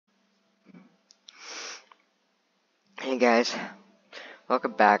Hey guys,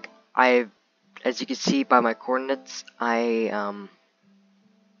 welcome back. As you can see by my coordinates, well,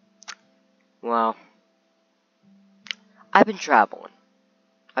 I've been traveling.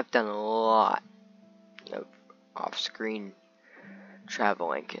 I've done a lot of off-screen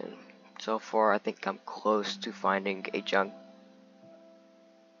traveling, and so far I think I'm close to finding a junk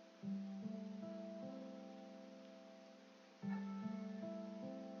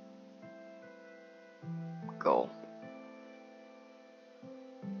goal.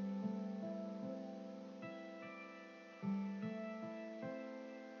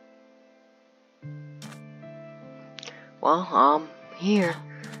 Well, here.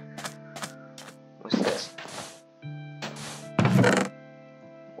 What's this?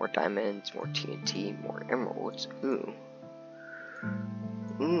 More diamonds, more TNT, more emeralds. Ooh.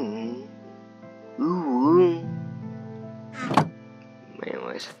 Ooh. Ooh.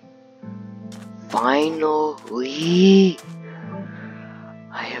 Anyways. Finally!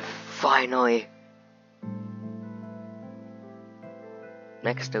 I have finally.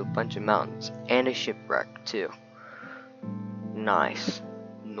 Next to a bunch of mountains. And a shipwreck, too. Nice.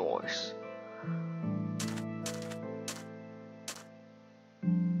 Nice.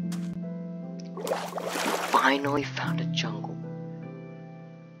 Finally found a jungle.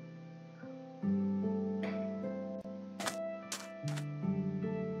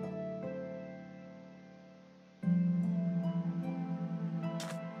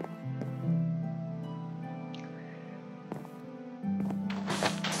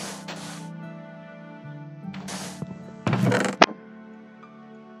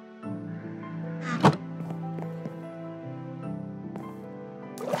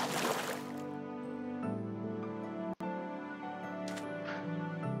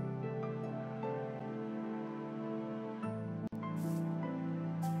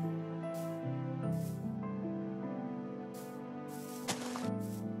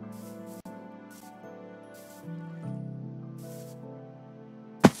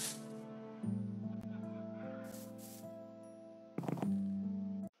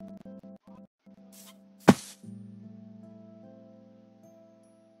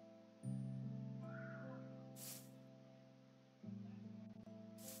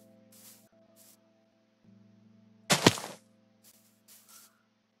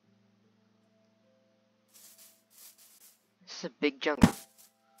 This is a big jungle.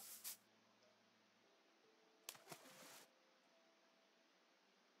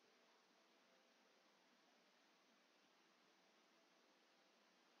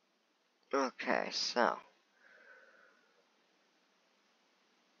 Okay, so.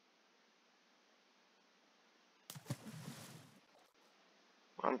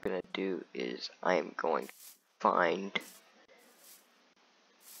 What I'm gonna do is I am going to find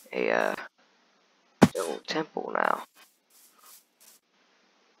a little temple now.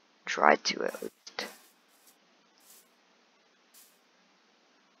 Try to at least.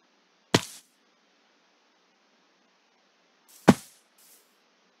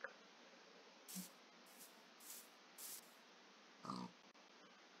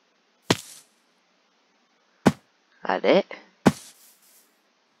 That it?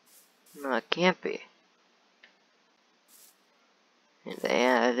 No, it can't be.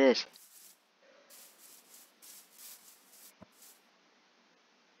 Yeah, it is.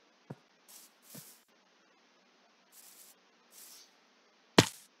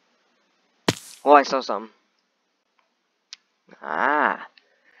 Oh, I saw something. Ah.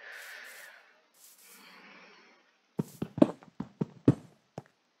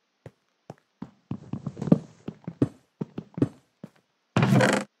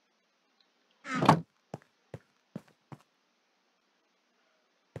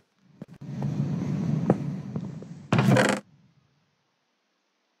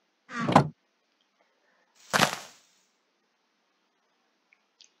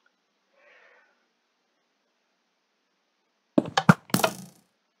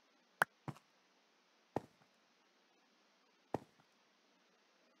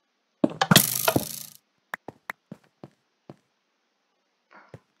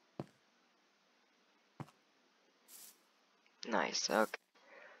 Nice, okay.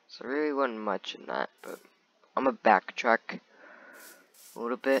 So really wasn't much in that, but I'm gonna backtrack a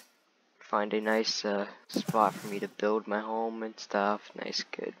little bit. Find a nice spot for me to build my home and stuff. Nice,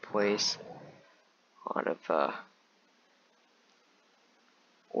 good place. A lot of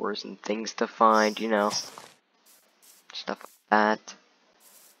ores and things to find, you know. Stuff like that.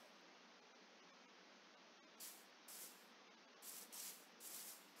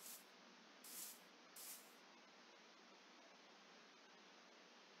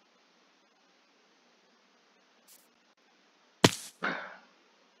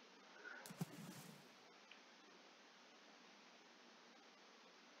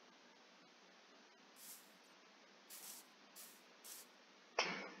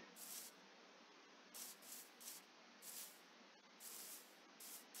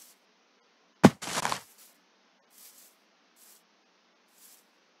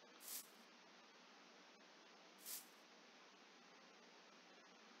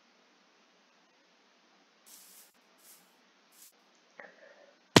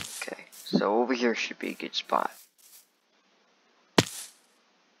 So over here should be a good spot.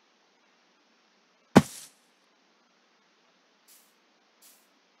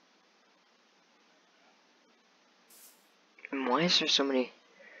 And why is there so many?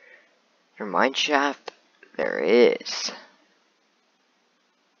 Your mine shaft? There is.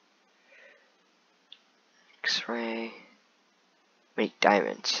 X-ray. Make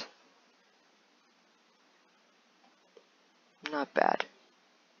diamonds. Not bad.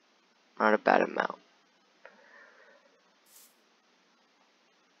 Not a bad amount.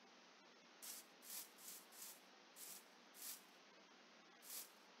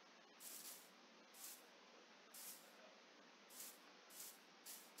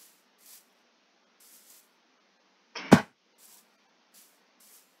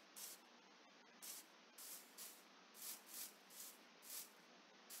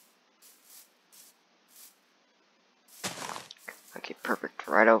 Okay, perfect.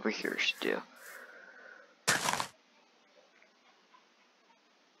 Right over here should do.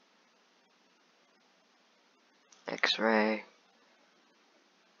 X-ray.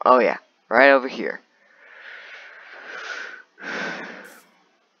 Oh yeah, right over here. How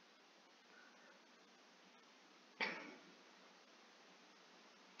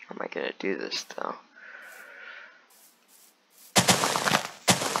am I gonna do this though?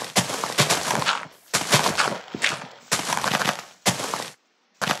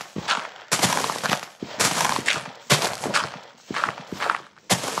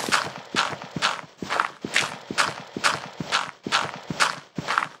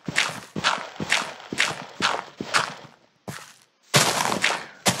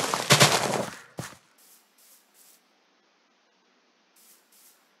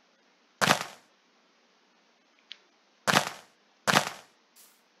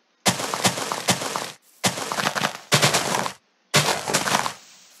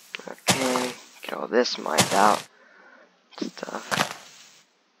 Okay, get all this mined out. Stuff.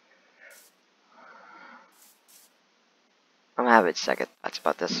 I'm having second thoughts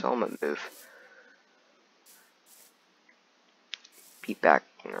about this, so I'm gonna move. Be back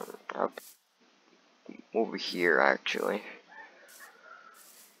up over here actually.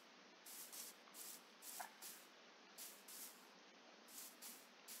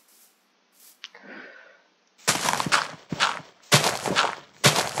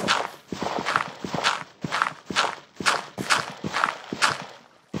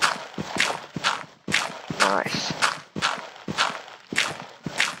 Nice.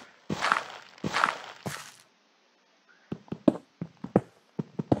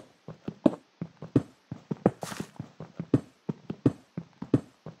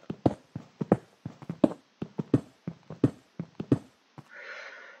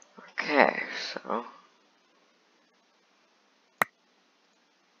 Okay, so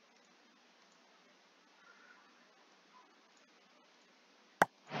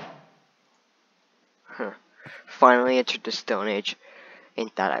finally entered the Stone Age.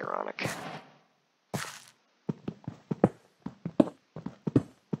 Ain't that ironic?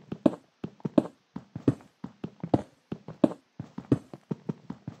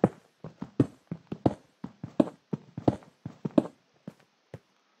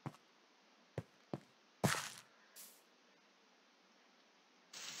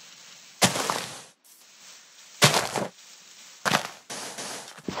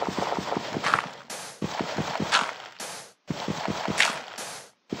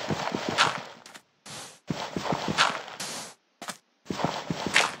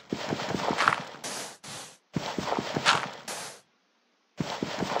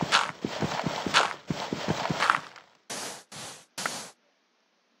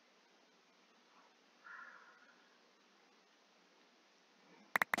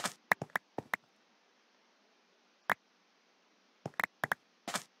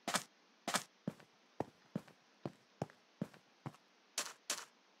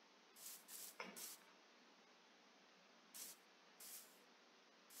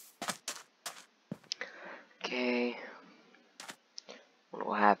 Okay. What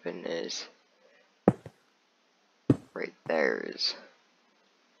will happen is right there is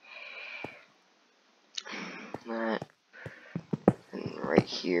that, and right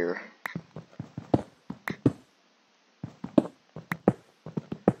here.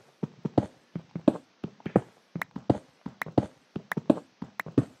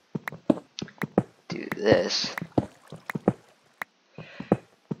 Do this.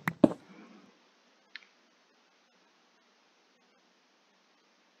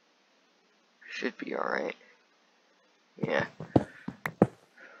 Should be alright. Yeah.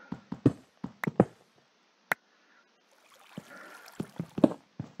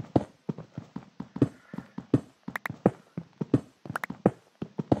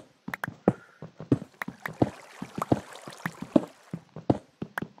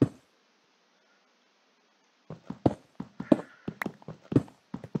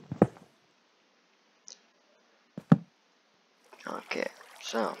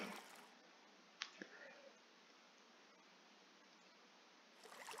 So,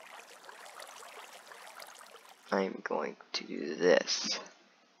 I'm going to do this.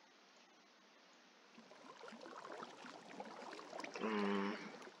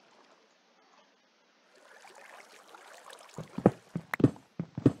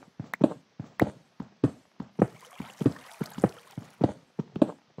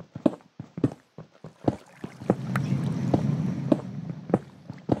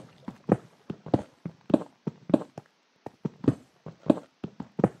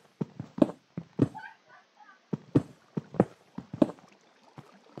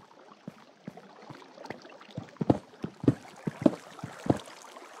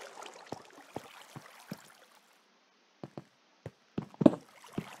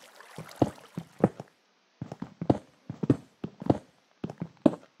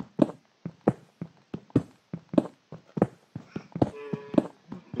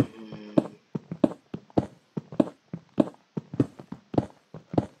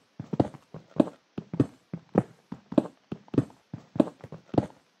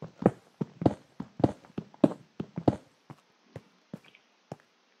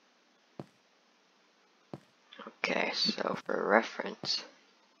 Okay, so for reference,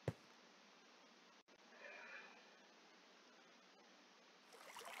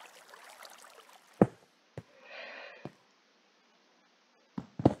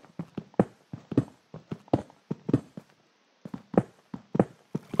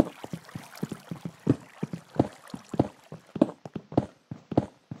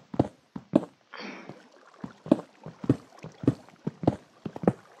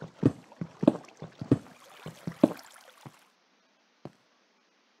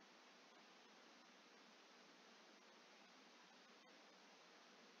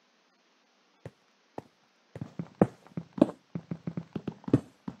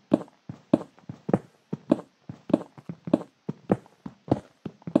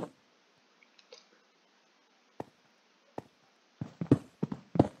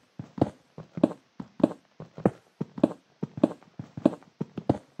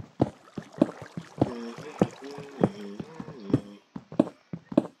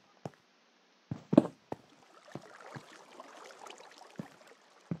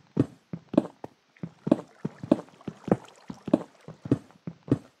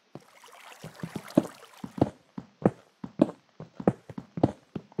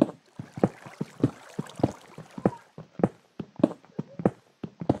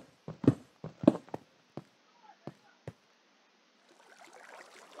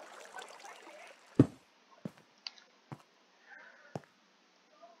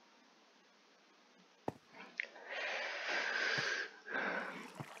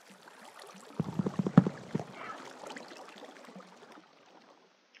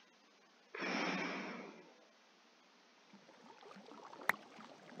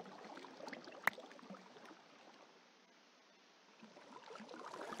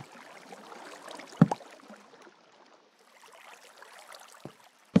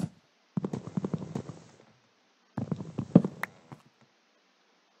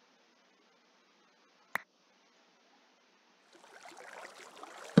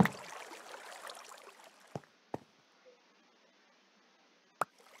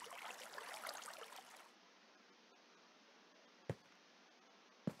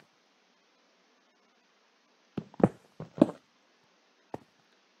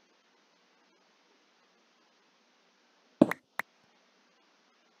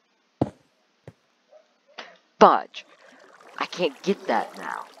 fudge! I can't get that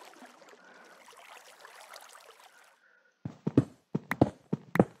now.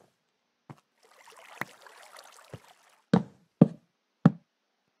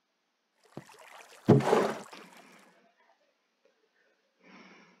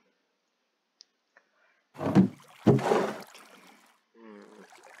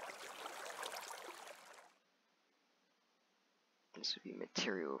 This would be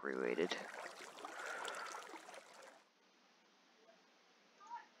material related.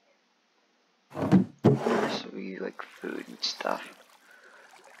 This would be like food and stuff.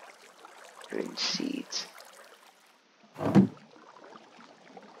 Food and seeds.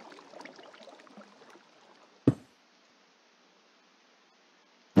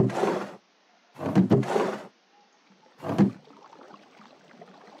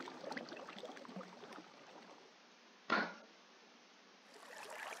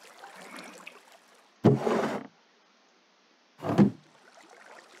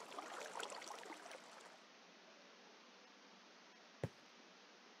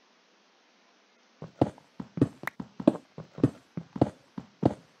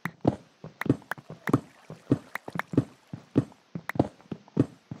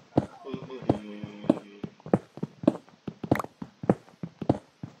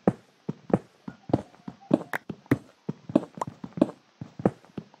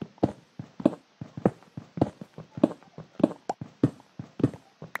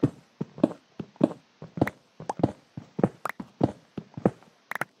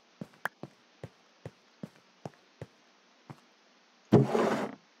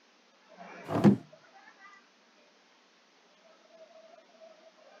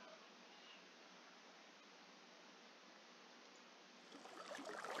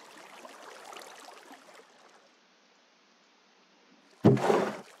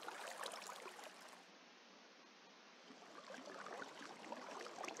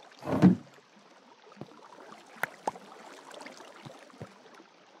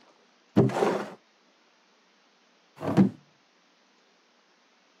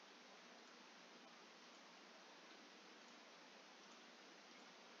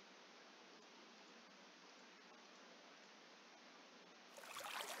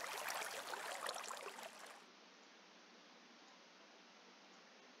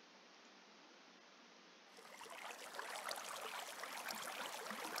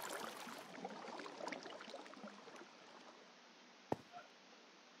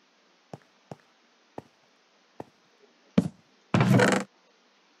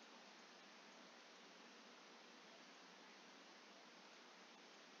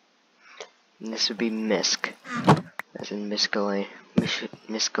 And this would be misc, as in miscellaneous.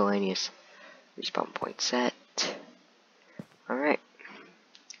 Respawn point set. Alright.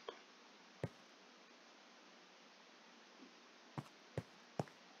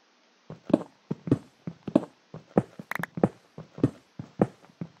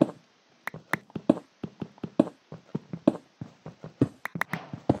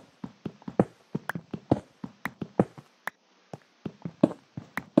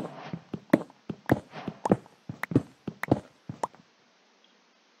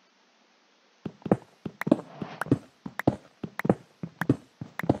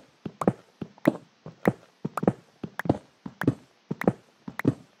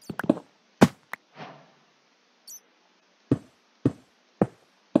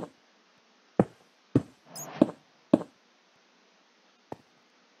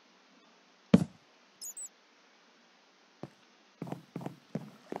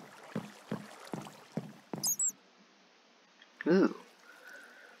 Ooh.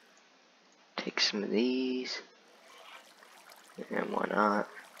 Take some of these. And why not?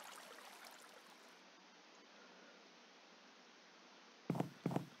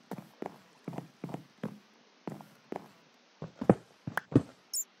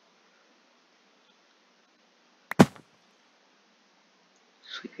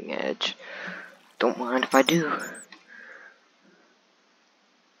 Sweeping edge. Don't mind if I do.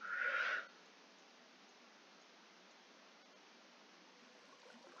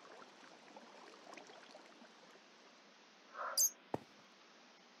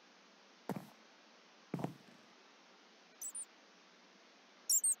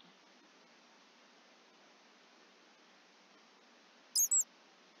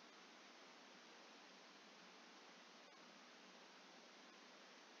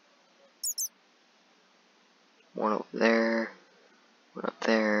 One over there, one up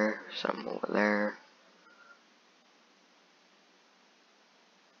there, some over there.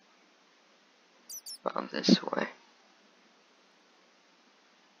 This way.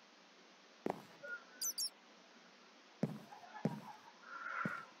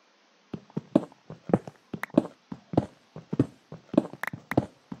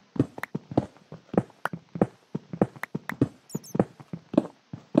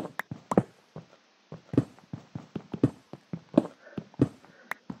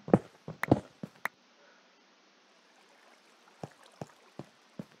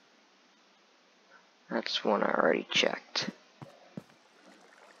 That's one I already checked.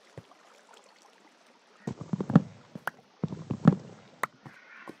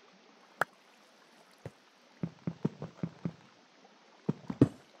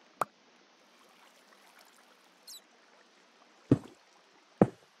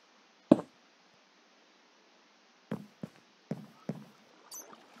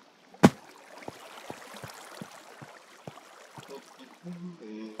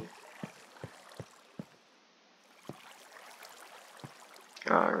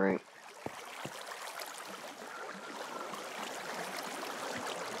 Alright.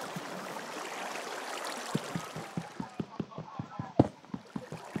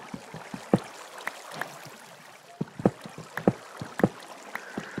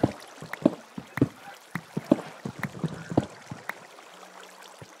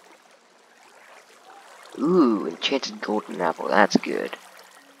 Ooh, enchanted golden apple, that's good.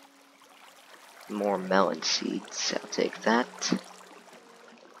 More melon seeds, I'll take that.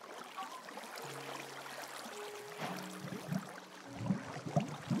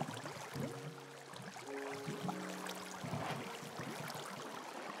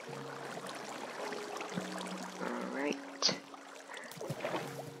 Alright.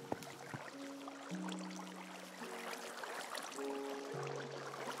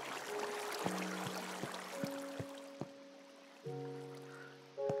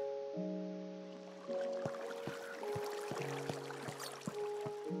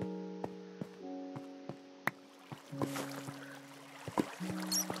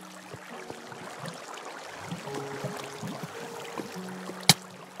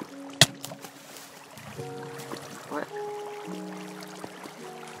 What?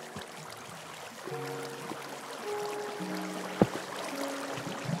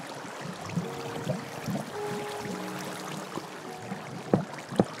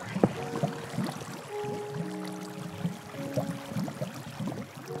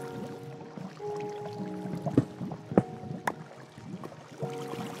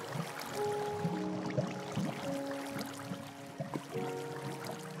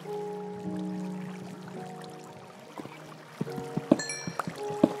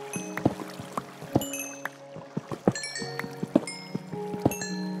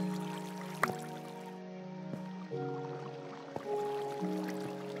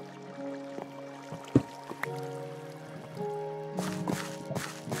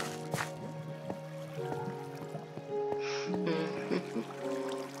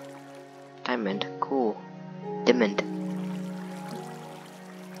 diamond. Cool. Diamond.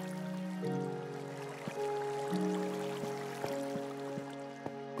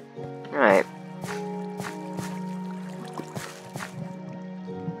 Alright.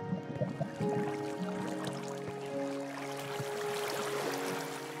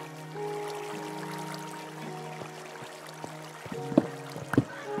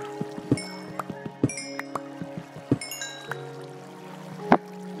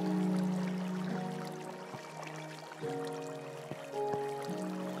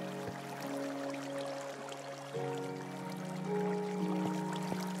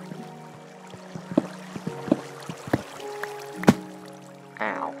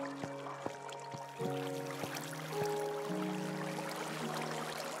 Ow.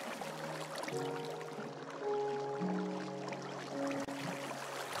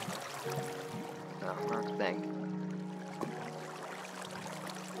 Oh, wrong thing.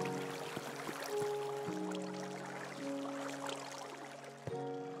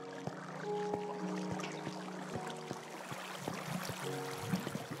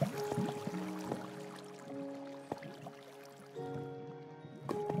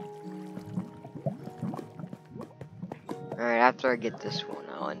 Alright, after I get this one,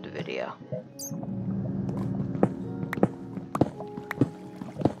 I'll end the video.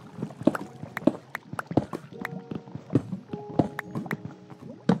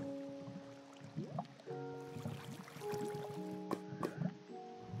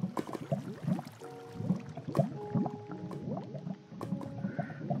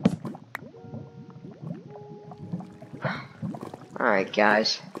 Alright,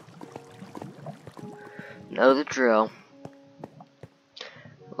 guys. Know the drill.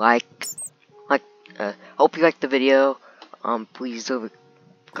 Hope you liked the video. Please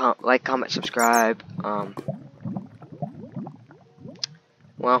like, comment, subscribe.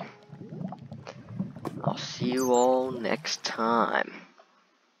 Well, I'll see you all next time.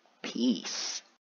 Peace.